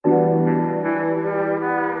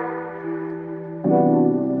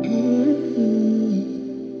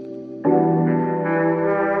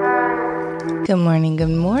Good morning, good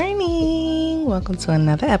morning. Welcome to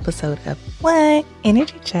another episode of What?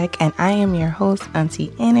 Energy Check. And I am your host, Auntie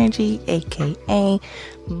Energy, aka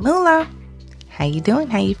Moolah. How you doing?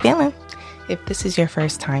 How you feeling? If this is your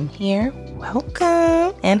first time here,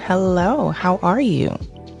 welcome and hello. How are you?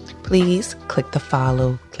 Please click the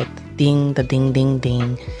follow, click the ding,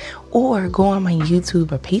 or go on my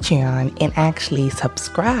YouTube or Patreon and actually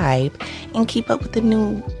subscribe and keep up with the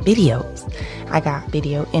new videos. I got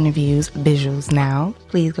video interviews, visuals now.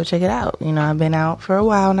 Please go check it out. You know, I've been out for a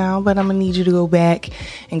while now, but I'm gonna need you to go back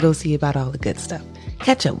and go see about all the good stuff.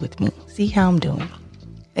 Catch up with me, see how I'm doing.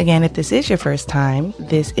 Again, if this is your first time,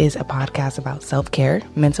 this is a podcast about self-care,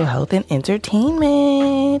 mental health, and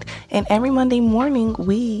entertainment. And every Monday morning,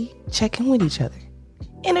 we check in with each other.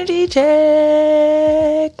 Energy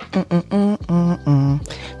check.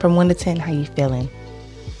 From 1 to 10, how you feeling?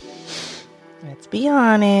 Let's be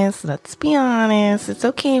honest. It's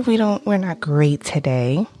okay if we're not great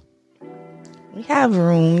today. We have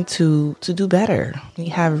room to do better. We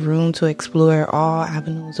have room to explore all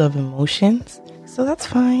avenues of emotions. So that's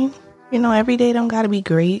fine. You know, every day don't gotta be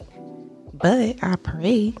great. But I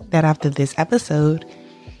pray that after this episode,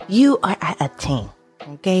 you are at a 10.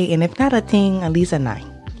 Okay? And if not a 10, at least a 9.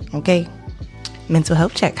 Okay? Mental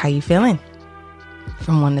health check. How you feeling?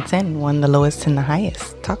 From 1 to 10. 1 the lowest, 10 the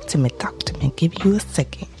highest. Talk to me. Give you a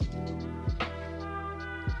second.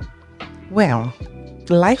 Well,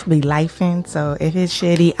 life be lifing. So if it's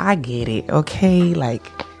shitty, I get it. Okay?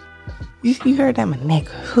 Like, you heard that, my nigga.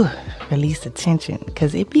 Whew. Release the tension,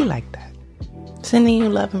 because it be like that. Sending you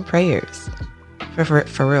love and prayers for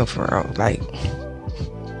real, like,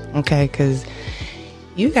 okay, because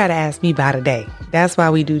you gotta ask me about a day. That's why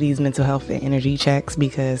we do these mental health and energy checks,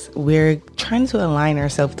 because we're trying to align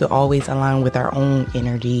ourselves to always align with our own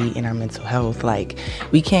energy and our mental health. Like,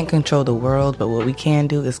 we can't control the world, but what we can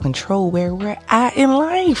do is control where we're at in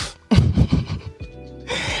life.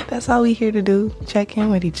 That's all we here to do. Check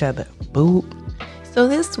in with each other. Boop. So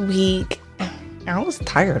this week, I was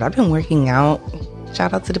tired. I've been working out.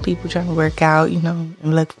 Shout out to the people trying to work out, you know,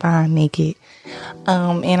 and look fine naked.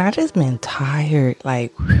 And I just been tired.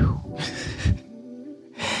 Like,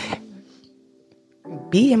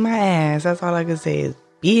 beating my ass. That's all I can say is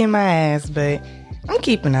beating my ass. But I'm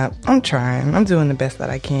keeping up. I'm trying. I'm doing the best that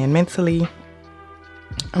I can. Mentally,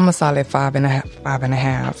 I'm a solid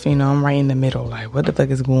 5.5. You know, I'm right in the middle. Like, what the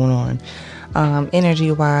fuck is going on?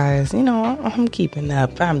 Energy wise, you know, I'm keeping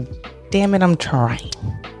up. I'm trying.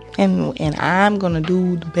 And I'm gonna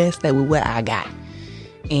do the best with what I got.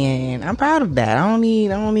 And I'm proud of that. I don't need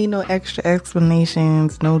no extra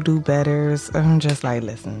explanations, no do-betters. I'm just like,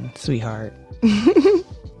 listen, sweetheart. I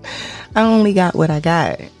only got what I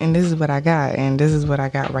got, and this is what I got, and this is what I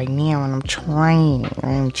got right now, and I'm trying.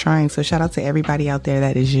 So shout out to everybody out there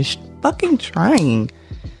that is just fucking trying.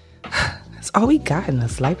 That's all we got in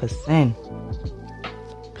this life of sin.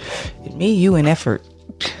 It me, you, and effort.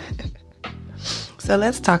 So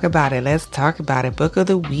let's talk about it. Book of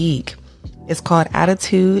the week. It's called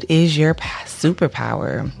Attitude is Your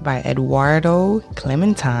Superpower by Eduardo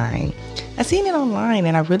Clementine. I seen it online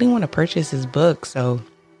and I really want to purchase his book. So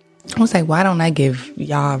I was like, why don't I give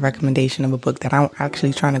y'all a recommendation of a book that I'm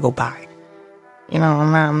actually trying to go buy? You know,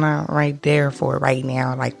 I'm not right there for it right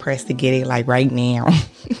now, like pressed to get it like right now.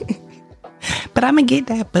 But I'm going to get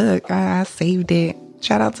that book. I saved it.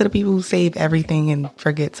 Shout out to the people who save everything and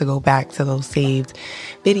forget to go back to those saved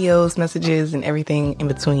videos, messages, and everything in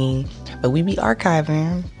between. But we be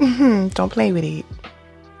archiving. Don't play with it.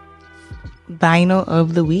 Vinyl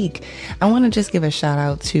of the week. I want to just give a shout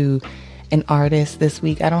out to an artist this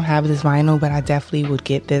week. I don't have this vinyl, but I definitely would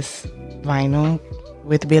get this vinyl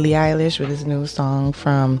with Billie Eilish with his new song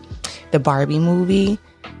from the Barbie movie,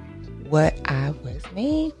 What I Was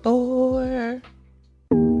Made For.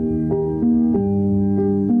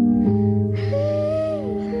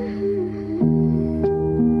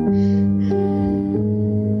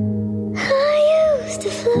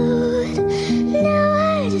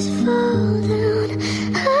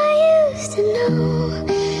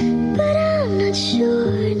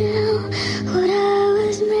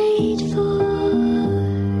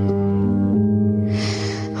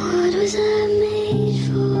 What was I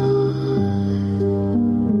made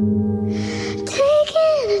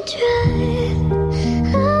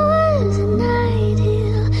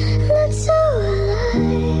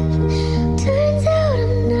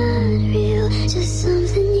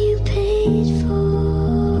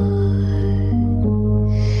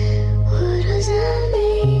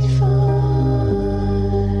for?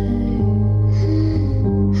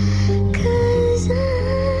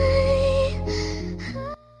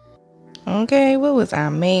 was I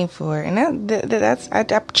made for? And that's I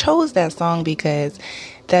chose that song because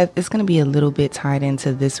that it's going to be a little bit tied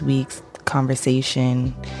into this week's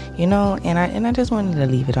conversation, and I just wanted to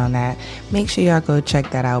leave it on that. Make sure y'all go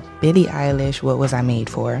check that out. Billie Eilish, What Was I Made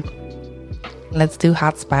For? Let's do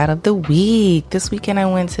hot spot of the week. This weekend I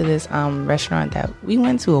went to this restaurant that we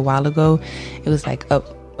went to a while ago. It was like up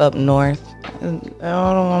north. I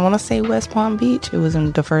want to say West Palm Beach. It was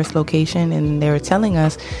in the first location, and they were telling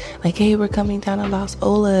us like, hey, we're coming down to Las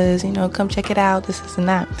Olas, come check it out, this and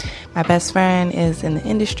that. My best friend is in the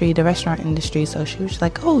industry, the restaurant industry, so she was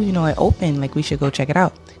like, oh, it opened, like we should go check it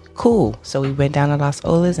out. Cool. So we went down to Las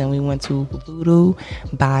Olas and we went to Voodoo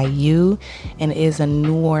Bayou, and it is a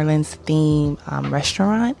New Orleans themed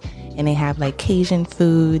restaurant, and they have like Cajun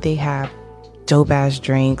food, they have dope ass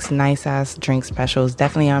drinks, nice ass drink specials,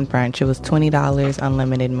 definitely on brunch. It was $20,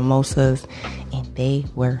 unlimited mimosas, and they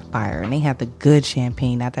were fire. And they had the good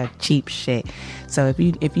champagne, not that cheap shit. So if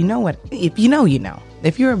you know, if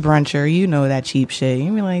you're a bruncher, you know that cheap shit.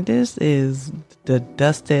 You be like, this is the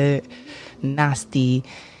dusted, nasty,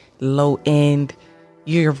 low end.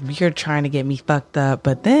 You're trying to get me fucked up,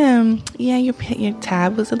 but then your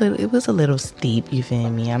tab was a little steep. You feel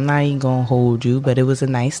me? I'm not even gonna hold you, but it was a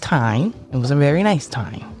nice time. It was a very nice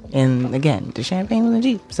time, and again, the champagne wasn't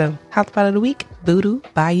cheap. So, hot spot of the week: Voodoo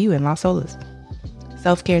Bayou in Las Olas.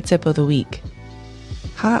 Self-care tip of the week: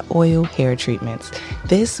 hot oil hair treatments.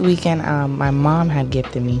 This weekend, my mom had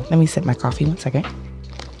gifted me. Let me sip my coffee 1 second.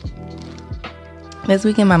 This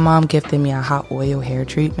weekend, my mom gifted me a hot oil hair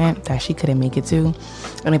treatment that she couldn't make it to.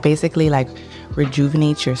 And it basically like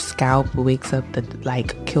rejuvenates your scalp, wakes up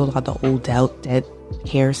kills all the old dead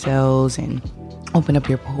hair cells and open up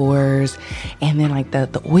your pores. And then like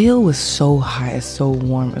the oil was so hot, it's so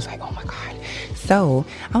warm. It was like, oh my God. So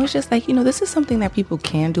I was just like, this is something that people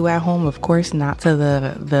can do at home. Of course, not to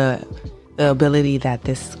the ability that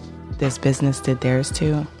this business did theirs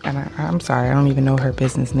too. And I'm sorry, I don't even know her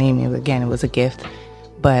business name. It was a gift,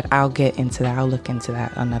 but I'll get into that. I'll look into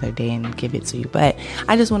that another day and give it to you. But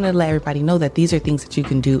I just wanted to let everybody know that these are things that you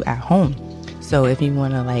can do at home. So if you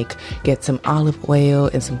want to get some olive oil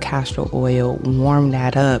and some castor oil, warm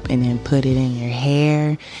that up and then put it in your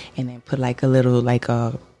hair, and then put a little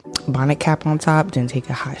a bonnet cap on top, then take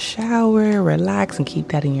a hot shower, relax, and keep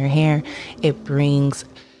that in your hair. It brings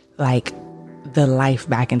the life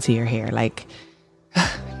back into your hair.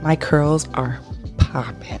 My curls are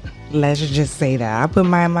popping. Let's just say that. I put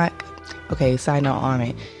okay, side note on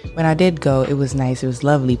it. When I did go, it was nice. It was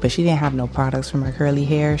lovely, but she didn't have no products for my curly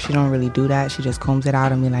hair. She don't really do that. She just combs it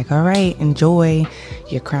out and be like, all right, enjoy.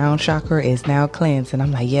 Your crown chakra is now cleansed. And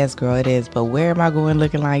I'm like, yes, girl, it is. But where am I going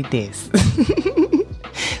looking like this?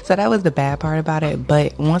 So that was the bad part about it.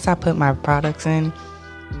 But once I put my products in,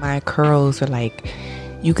 my curls were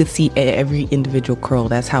you could see every individual curl.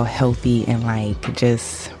 That's how healthy and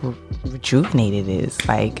just rejuvenated it is.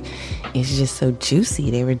 It's just so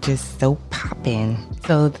juicy. They were just so popping.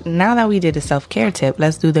 So now that we did a self-care tip,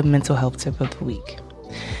 let's do the mental health tip of the week.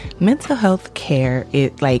 Mental health care,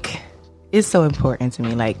 is so important to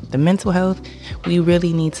me. The mental health, we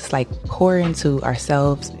really need to pour into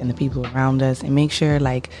ourselves and the people around us and make sure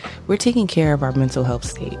we're taking care of our mental health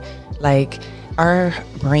state. Our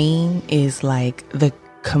brain is the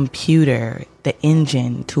computer, the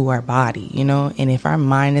engine to our body, and if our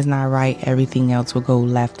mind is not right, everything else will go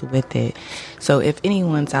left with it. So if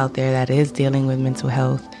anyone's out there that is dealing with mental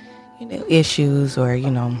health issues, or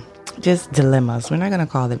just dilemmas, we're not going to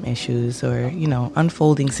call them issues, or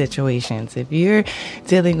unfolding situations. If you're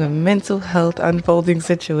dealing with mental health unfolding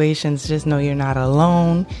situations, just know you're not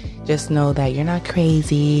alone. Just know that you're not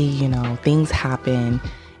crazy. Things happen.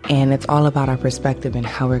 And it's all about our perspective and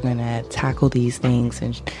how we're going to tackle these things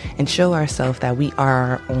and show ourselves that we are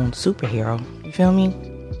our own superhero. You feel me?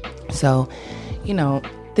 So,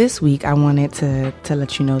 this week I wanted to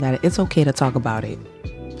let you know that it's okay to talk about it.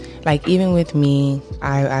 Even with me,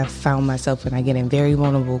 I found myself when I get in very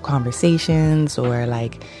vulnerable conversations, or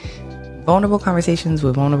vulnerable conversations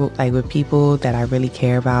with with people that I really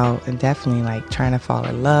care about, and definitely trying to fall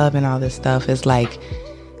in love and all this stuff is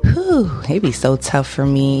it'd be so tough for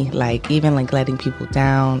me. Even letting people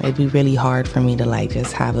down, it'd be really hard for me to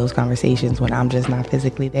just have those conversations when I'm just not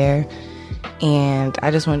physically there. And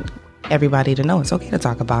I just want everybody to know it's okay to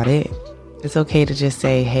talk about it. It's okay to just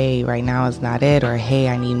say, hey, right now it's not it, or hey,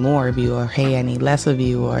 I need more of you, or hey, I need less of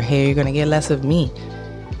you, or hey, you're gonna get less of me.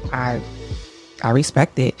 I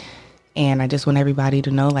respect it. And I just want everybody to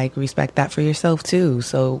know, respect that for yourself too.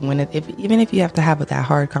 So even if you have to have that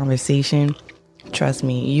hard conversation, trust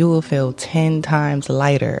me, you will feel 10 times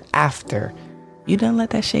lighter after You done let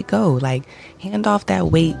that shit go. Like, hand off that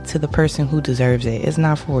weight to the person who deserves it. It's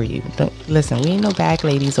not for you. Listen, we ain't no bad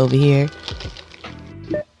ladies over here.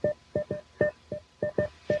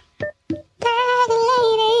 Bad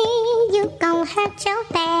lady, you gon' hurt your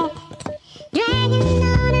back. Dragging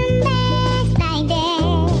on them bags like that.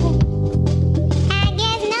 I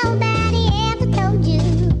guess nobody ever told you.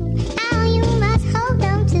 All you must hold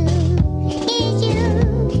on to is you,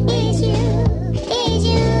 is you, is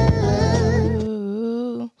you.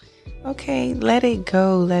 Okay, let it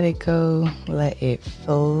go, let it go, let it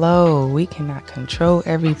flow. We cannot control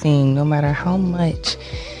everything, no matter how much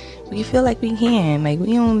we feel like we can. Like,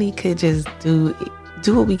 we only could just do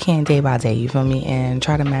what we can day by day, you feel me? And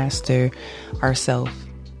try to master ourselves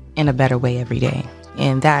in a better way every day.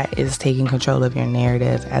 And that is taking control of your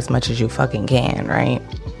narrative as much as you fucking can, right?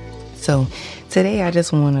 So today I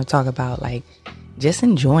just want to talk about, like, just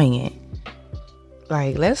enjoying it.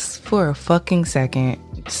 Like, let's for a fucking second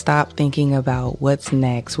stop thinking about what's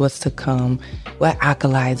next, what's to come, what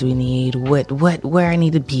accolades we need, where I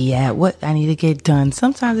need to be at, what I need to get done.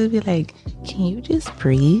 Sometimes it'd be like, can you just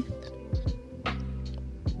breathe?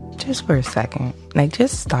 Just for a second. Like,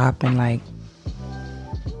 just stop and, like,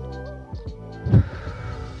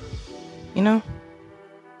 you know?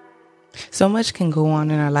 So much can go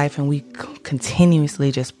on in our life, and we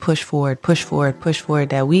continuously just push forward,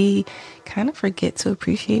 that we kind of forget to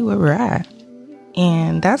appreciate where we're at.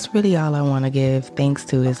 And that's really all I want to give thanks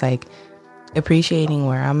to, is like appreciating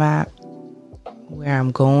where I'm at, where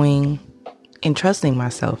I'm going, and trusting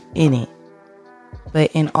myself in it.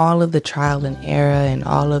 But in all of the trial and error and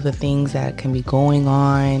all of the things that can be going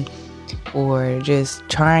on, or just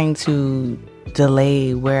trying to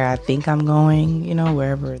delay where I think I'm going, you know,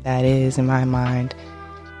 wherever that is in my mind,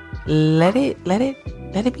 let it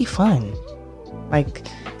be fun. Like,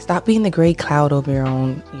 stop being the gray cloud over your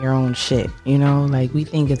own shit, you know? Like, we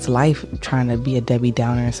think it's life trying to be a Debbie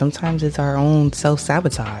Downer. Sometimes it's our own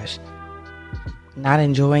self-sabotage. Not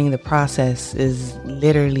enjoying the process is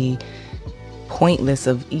literally pointless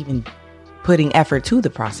of even putting effort to the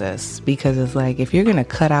process, because it's like, if you're gonna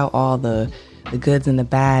cut out all the goods and the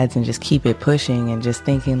bads and just keep it pushing and just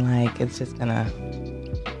thinking like it's just gonna,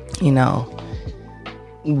 you know,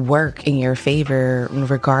 work in your favor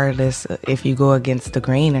regardless if you go against the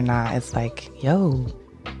grain or not, it's like, yo,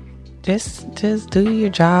 just do your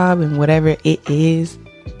job and whatever it is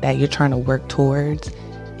that you're trying to work towards,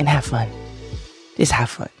 and have fun. Just have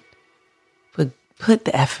fun. Put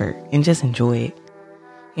the effort and just enjoy it.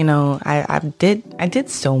 You know, I did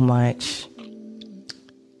so much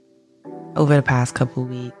over the past couple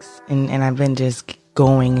weeks, and I've been just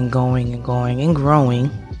going and growing,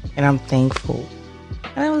 and I'm thankful.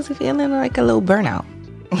 And I was feeling like a little burnout.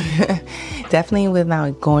 Definitely with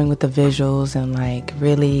now going with the visuals and like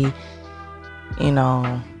really, you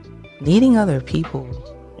know, needing other people.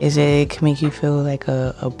 It can make you feel like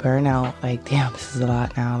a burnout, like, damn, this is a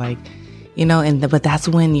lot now, like, you know, but that's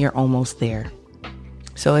when you're almost there.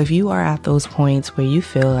 So if you are at those points where you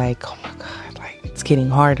feel like, oh my God, like it's getting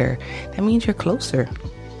harder, that means you're closer.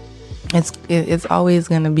 It's always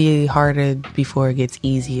going to be harder before it gets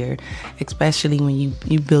easier, especially when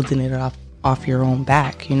you building it off your own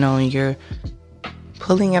back, you know, and you're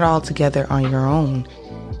pulling it all together on your own.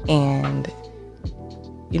 And,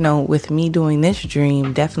 you know, with me doing this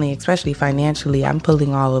dream, definitely, especially financially, I'm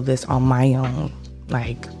pulling all of this on my own.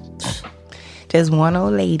 Like, just one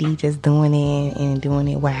old lady just doing it and doing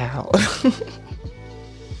it wow.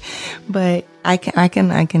 But I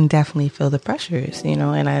can definitely feel the pressures, you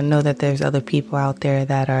know, and I know that there's other people out there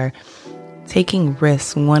that are taking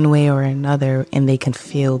risks one way or another, and they can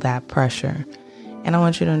feel that pressure. And I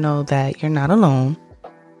want you to know that you're not alone,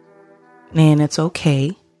 and it's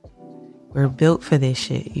okay. We're built for this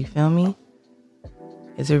shit. You feel me?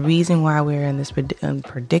 There's a reason why we're in this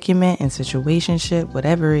predicament and situationship,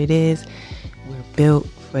 whatever it is. We're built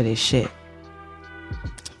for this shit.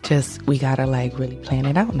 Just, we gotta like really plan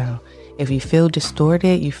it out now. If you feel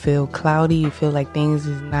distorted, you feel cloudy, you feel like things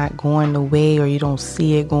is not going the way, or you don't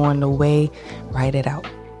see it going the way, write it out.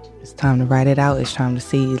 It's time to write it out. It's time to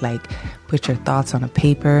see, like, put your thoughts on a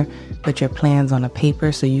paper, put your plans on a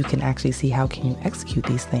paper, so you can actually see how can you execute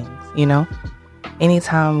these things, you know?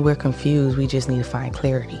 Anytime we're confused, we just need to find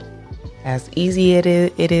clarity. As easy it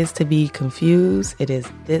is to be confused, it is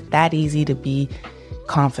that easy to be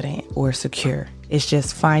confident or secure. It's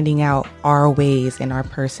just finding out our ways in our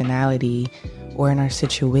personality or in our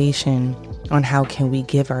situation on how can we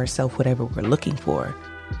give ourselves whatever we're looking for.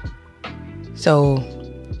 So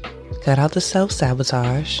cut out the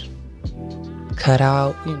self-sabotage. Cut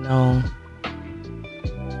out, you know,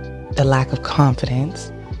 the lack of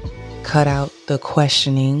confidence. cut out the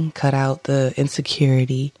questioning, cut out the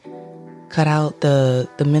insecurity, cut out the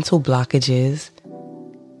mental blockages,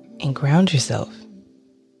 and ground yourself.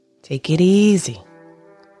 Take it easy.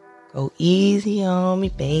 Go easy on me,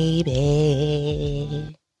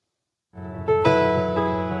 baby.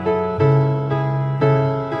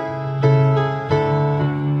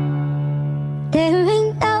 There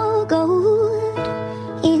ain't no gold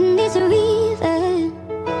in this river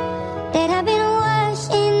that I've been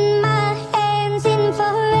washing my hands in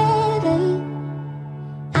forever.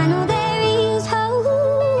 I know there is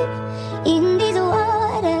hope in these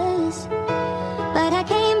waters, but I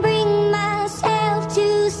can't bring myself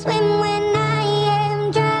to swim when I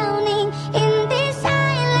am drowning in this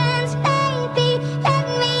silence, baby. Let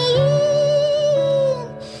me in.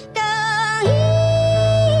 Go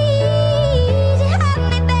easy on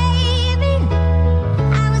me, baby.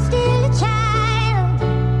 I was still a child,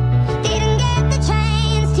 didn't get the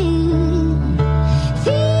chance to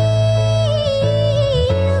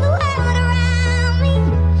feel the world around me.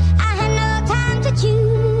 I had no time to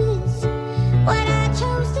choose what I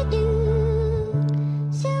chose to do.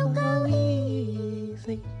 So go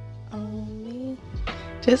easy On me.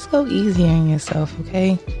 Just go easy on yourself,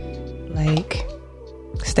 okay? Like,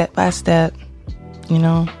 step by step, you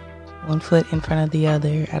know, one foot in front of the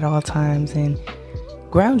other at all times, and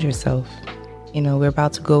ground yourself. You know, we're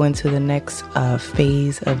about to go into the next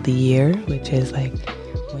phase of the year, which is like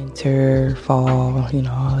winter, fall, you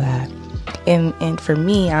know, all that. And for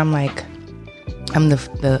me, I'm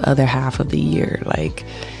the other half of the year, like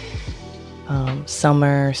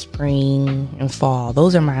summer, spring, and fall.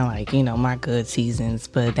 Those are my, like, you know, my good seasons.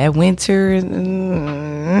 But that winter,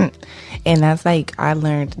 and that's like, I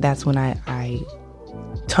learned that's when I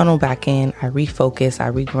tunnel back in, I refocus, I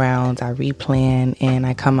reground, I replan, and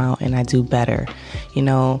I come out and I do better. You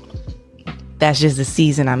know, that's just the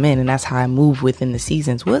season I'm in, and that's how I move within the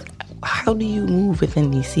seasons. How do you move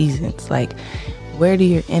within these seasons? Like, where do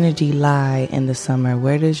your energy lie in the summer?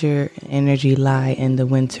 Where does your energy lie in the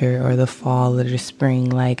winter or the fall or the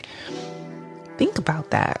spring? Like, think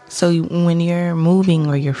about that. So when you're moving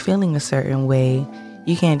or you're feeling a certain way,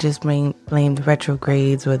 you can't just blame the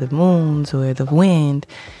retrogrades or the moons or the wind.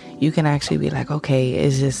 You can actually be like, okay,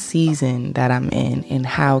 is this season that I'm in, and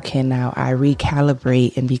how can now I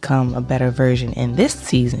recalibrate and become a better version in this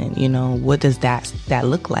season? You know, what does that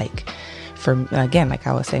look like? For, again, like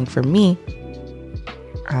I was saying, for me,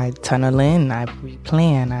 I tunnel in, I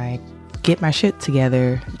replan, I get my shit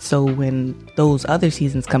together, so when those other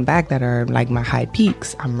seasons come back that are like my high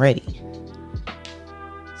peaks, I'm ready.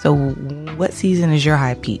 So what season is your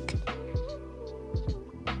high peak?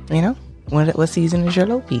 You know, what season is your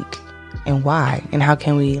low peak, and why, and how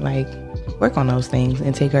can we like work on those things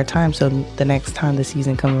and take our time, so the next time the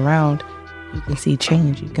season come around, you can see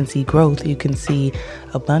change, you can see growth, you can see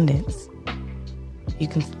abundance, you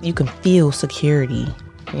can feel security,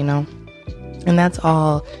 you know. And that's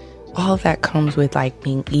all that comes with like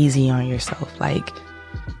being easy on yourself, like,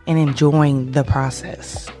 and enjoying the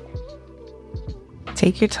process.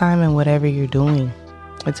 Take your time in whatever you're doing.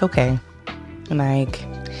 It's okay. And like,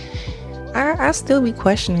 I still be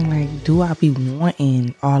questioning, like, do I be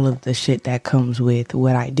wanting all of the shit that comes with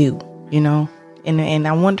what I do, you know? And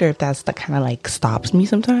I wonder if that's the kind of like stops me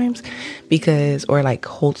sometimes, because, or like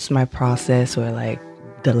halts my process, or like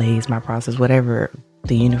delays my process, whatever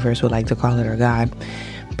the universe would like to call it, or God.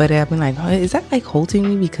 But I've been like, oh, is that like halting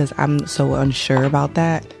me because I'm so unsure about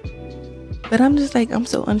that? But I'm just like, I'm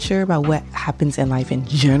so unsure about what happens in life in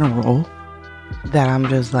general that I'm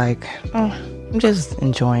just like, oh, I'm just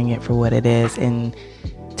enjoying it for what it is and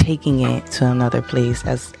taking it to another place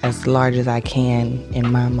as large as I can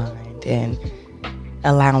in my mind, and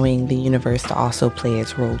allowing the universe to also play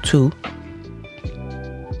its role too.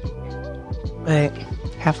 But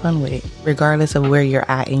have fun with it, regardless of where you're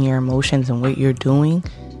at in your emotions and what you're doing.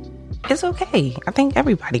 It's okay. I think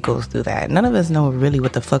everybody goes through that. None of us know really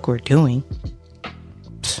what the fuck we're doing.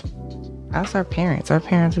 Ask our parents. Our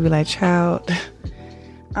parents would be like, child,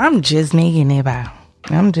 I'm just making it out.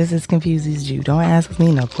 I'm just as confused as you. Don't ask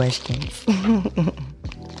me no questions.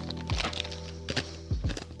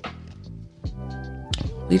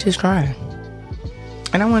 We just trying.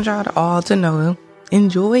 And I want y'all to all to know,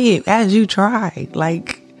 enjoy it as you try.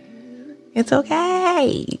 Like, it's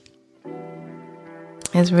okay.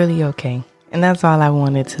 It's really okay. And that's all I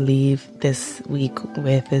wanted to leave this week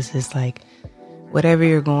with, is just like, whatever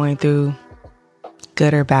you're going through,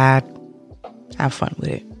 good or bad, have fun with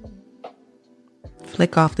it.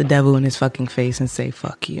 Flick off the devil in his fucking face and say,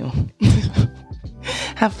 fuck you.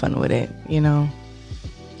 Have fun with it, you know.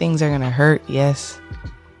 Things are going to hurt, yes.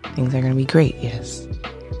 Things are going to be great, yes.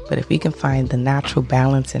 But if we can find the natural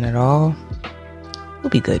balance in it all, we'll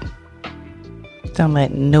be good. Don't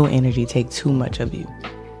let no energy take too much of you.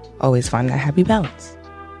 Always find that happy balance.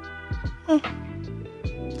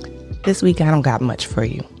 This week, I don't got much for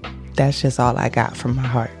you. That's just all I got from my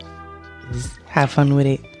heart. Just have fun with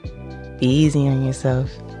it. Be easy on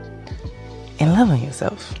yourself. And love on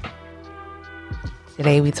yourself.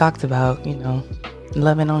 Today, we talked about,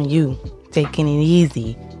 loving on you, taking it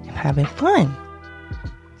easy, and having fun.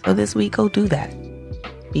 So this week, go do that.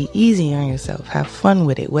 Be easy on yourself. Have fun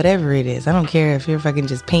with it, whatever it is. I don't care if you're fucking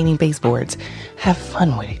just painting baseboards. Have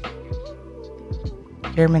fun with it.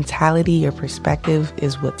 Your mentality, your perspective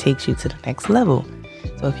is what takes you to the next level.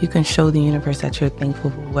 So if you can show the universe that you're thankful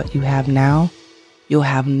for what you have now, you'll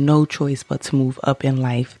have no choice but to move up in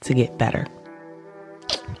life to get better.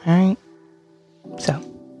 All right? So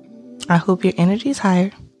I hope your energy is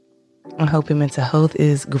higher. I hope your mental health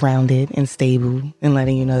is grounded and stable and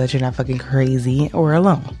letting you know that you're not fucking crazy or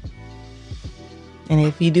alone. And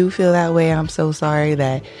if you do feel that way, I'm so sorry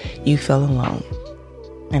that you feel alone.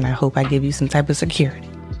 And I hope I give you some type of security.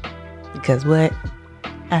 Because what?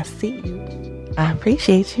 I see you. I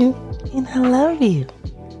appreciate you. And I love you.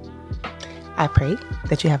 I pray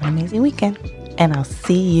that you have an amazing weekend. And I'll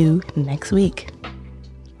see you next week.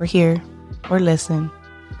 Or here. Or listen.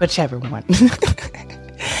 Whichever one.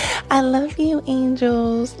 I love you,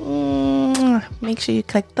 angels. Make sure you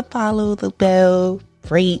click the follow, the bell,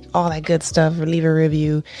 rate, all that good stuff, or leave a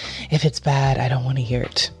review. If it's bad, I don't want to hear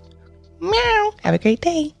it. Meow. Have a great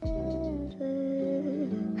day.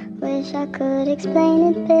 Wish I could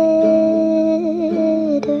explain it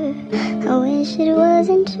better. I wish it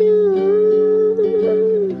wasn't true.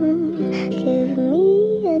 Give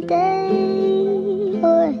me a day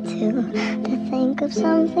or two to think of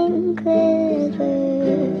something clever,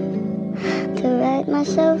 to write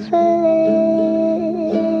myself a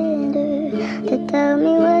letter, to tell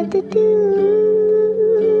me what to do.